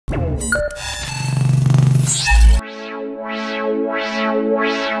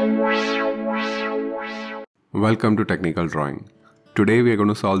Welcome to Technical Drawing. Today we are going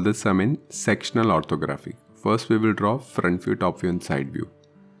to solve this sum in sectional orthography. First we will draw front view, top view and side view.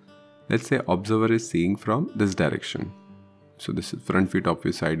 Let's say observer is seeing from this direction. So this is front view, top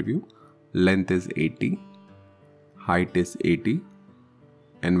view, side view. Length is 80, height is 80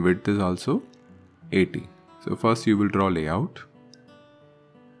 and width is also 80. So first you will draw layout.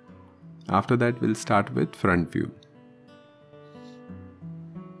 After that we'll start with front view.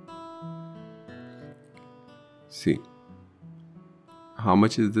 See, how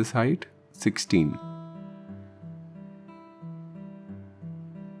much is this height? 16.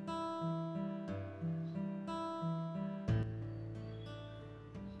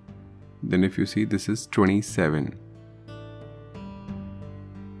 Then if you see, this is 27.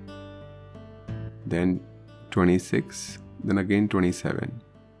 Then 26, then again 27.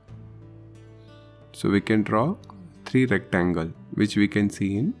 So we can draw 3 rectangles which we can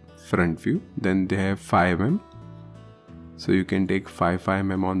see in front view. Then they have 5 mm. So you can take 5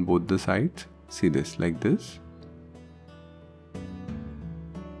 mm on both the sides. See this, like this.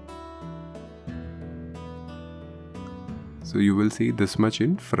 So you will see this much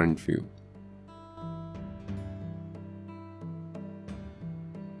in front view.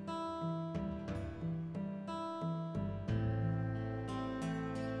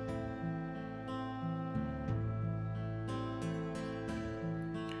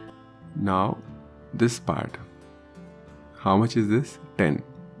 Now this part, how much is this? 10.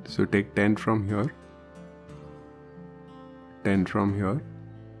 So take 10 from here, 10 from here,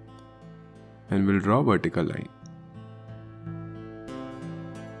 and we'll draw vertical line.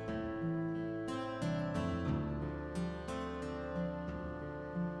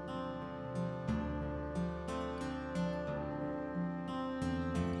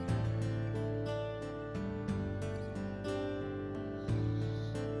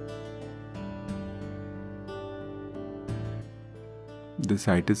 This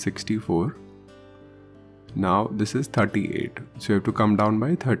height is 64. Now this is 38. So you have to come down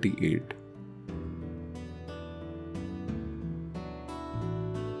by 38.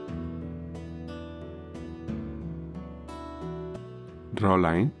 Draw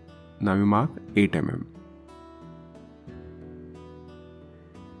line. Now you mark 8 mm.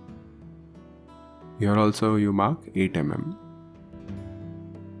 Here also you mark 8 mm.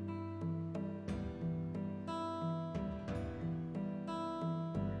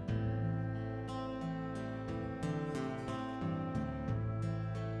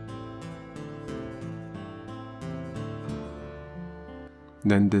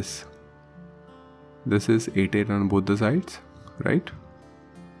 Then this is 8 on both the sides, right?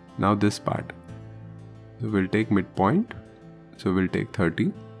 Now this part, so we'll take midpoint, so we'll take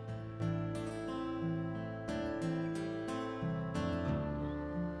 30.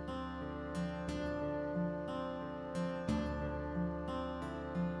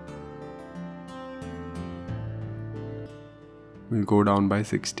 We'll go down by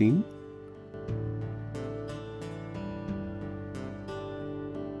 16.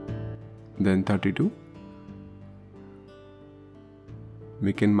 Then 32.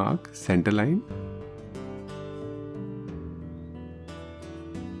 We can mark center line.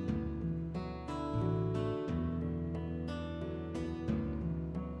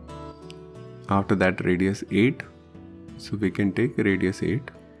 After that radius 8. So we can take radius 8.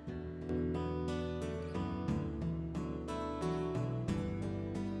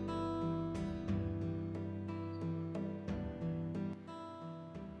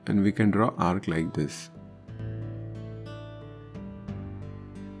 And we can draw arc like this.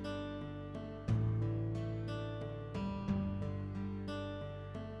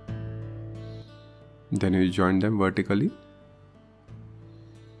 Then we join them vertically.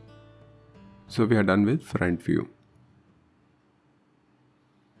 So we are done with front view.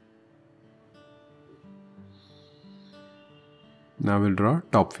 Now we'll draw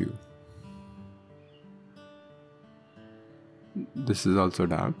top view. This is also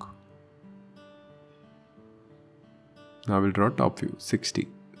dark. Now we'll draw top view, 60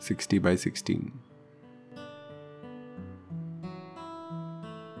 by 16.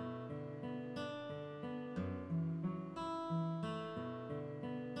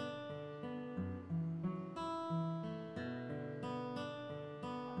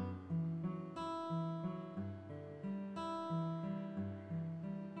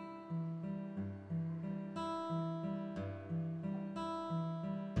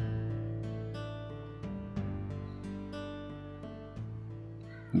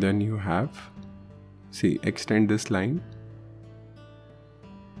 Then you have, see, extend this line.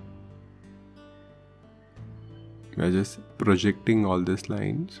 We are just projecting all these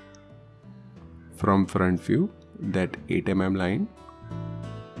lines from front view, that 8 mm line.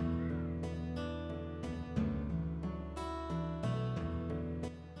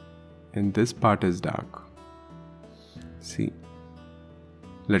 And this part is dark. See,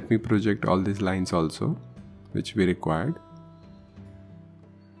 let me project all these lines also, which we required.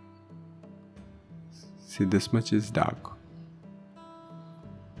 See, this much is dark.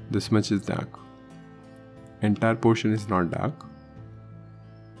 This much is dark. Entire portion is not dark.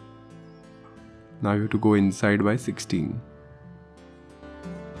 Now you have to go inside by 16.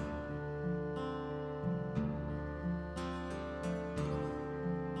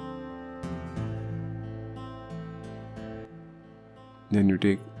 Then you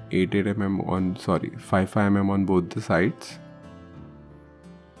take 5 mm on both the sides.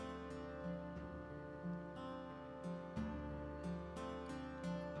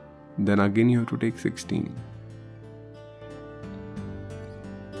 Then again you have to take 16.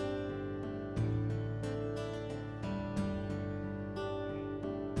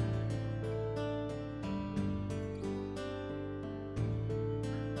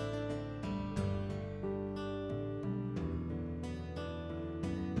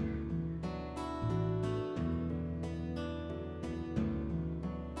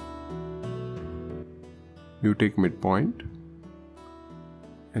 You take midpoint,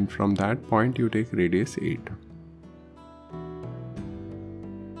 and from that point you take radius 8.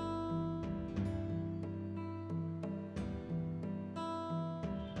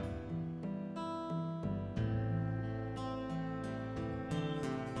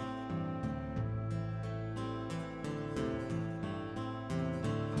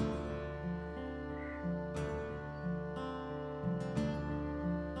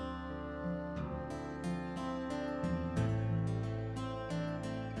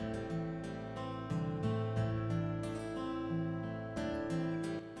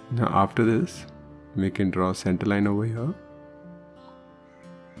 Now after this, we can draw a center line over here.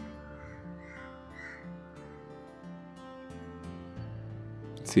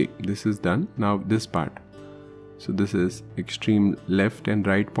 See, this is done. Now this part. So this is extreme left and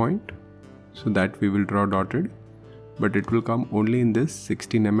right point. So that we will draw dotted. But it will come only in this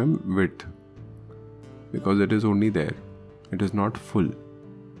 16 mm width. Because it is only there. It is not full.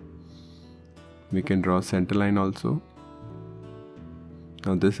 We can draw a center line also.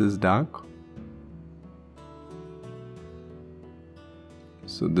 Now this is dark,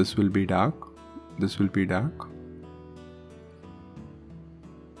 so this will be dark, this will be dark,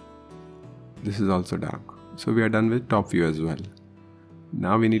 this is also dark. So we are done with top view as well.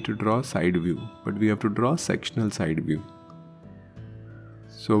 Now we need to draw side view, but we have to draw sectional side view.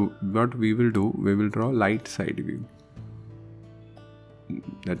 So what we will do, we will draw light side view.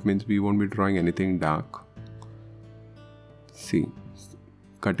 That means we won't be drawing anything dark. See.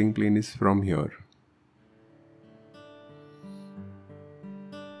 Cutting plane is from here.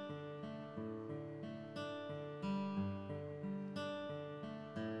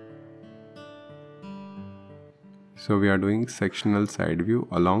 So we are doing sectional side view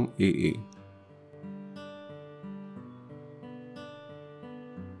along AA.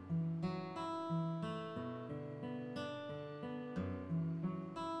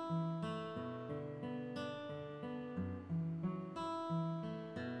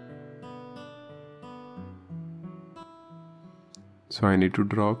 So I need to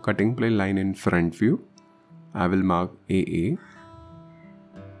draw a cutting plane line in front view. I will mark AA.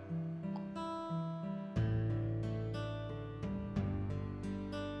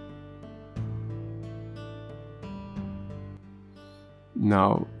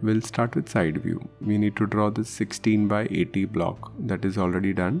 Now we'll start with side view. We need to draw this 16 by 80 block. That is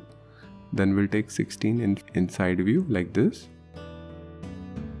already done. Then we'll take 16 in side view like this.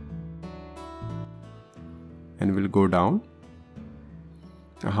 And we'll go down.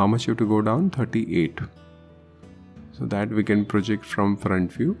 How much you have to go down? 38. So that we can project from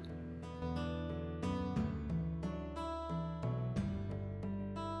front view.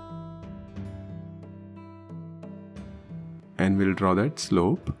 And we'll draw that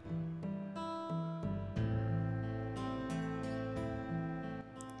slope.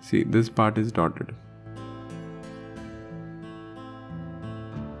 See, this part is dotted.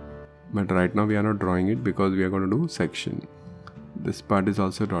 But right now we are not drawing it because we are going to do section. This part is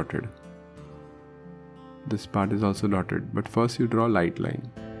also dotted. This part is also dotted. But first you draw light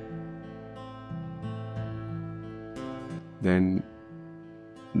line. Then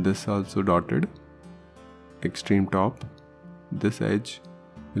this also dotted. Extreme top. This edge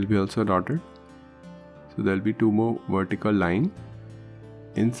will be also dotted. So there will be two more vertical line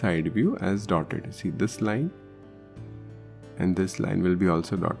in side view as dotted. See this line and this line will be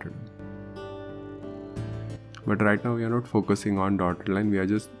also dotted. But right now we are not focusing on dotted line, we are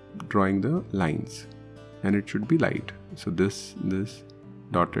just drawing the lines, and it should be light. So this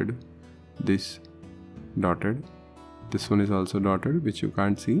dotted, this dotted, this one is also dotted, which you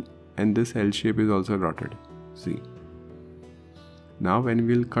can't see, and this L shape is also dotted. See. Now when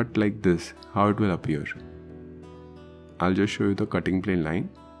we will cut like this, how it will appear? I'll just show you the cutting plane line.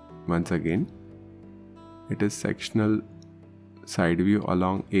 Once again, it is sectional side view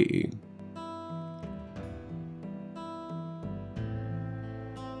along AA.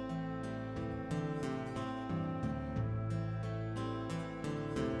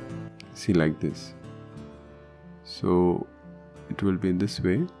 See, like this. So it will be in this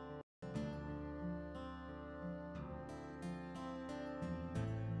way.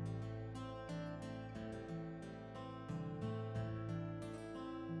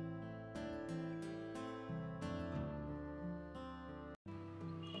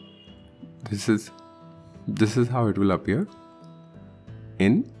 This is how it will appear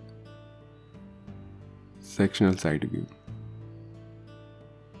in sectional side view.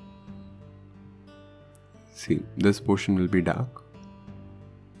 See, this portion will be dark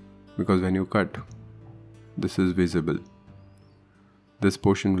because when you cut, this is visible. This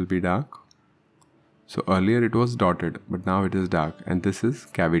portion will be dark. So earlier it was dotted, but now it is dark, and this is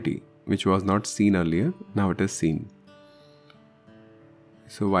cavity, which was not seen earlier, now it is seen.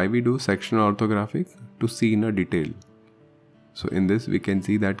 So why we do sectional orthographic? To see in a detail. So in this we can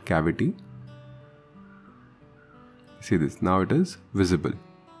see that cavity. See this, now it is visible.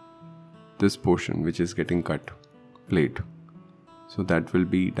 This portion which is getting cut, plate. So that will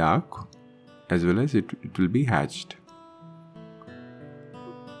be dark, as well as it will be hatched.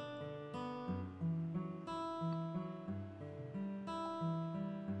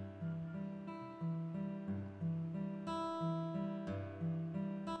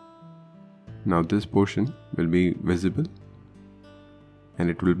 Now this portion will be visible and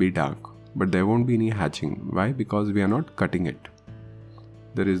it will be dark, but there won't be any hatching. Why? Because we are not cutting it.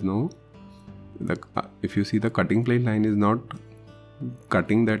 There is no, if you see, the cutting plane line is not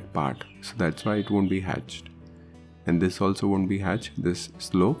cutting that part, so that's why it won't be hatched. And this also won't be hatched, this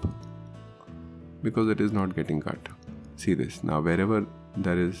slope, because it is not getting cut. See this, now wherever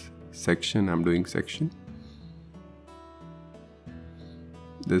there is section, I'm doing section.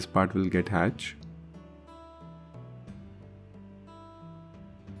 This part will get hatched.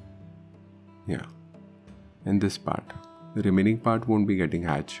 Yeah. And this part. The remaining part won't be getting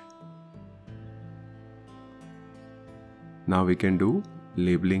hatched. Now we can do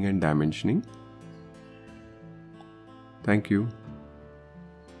labeling and dimensioning. Thank you.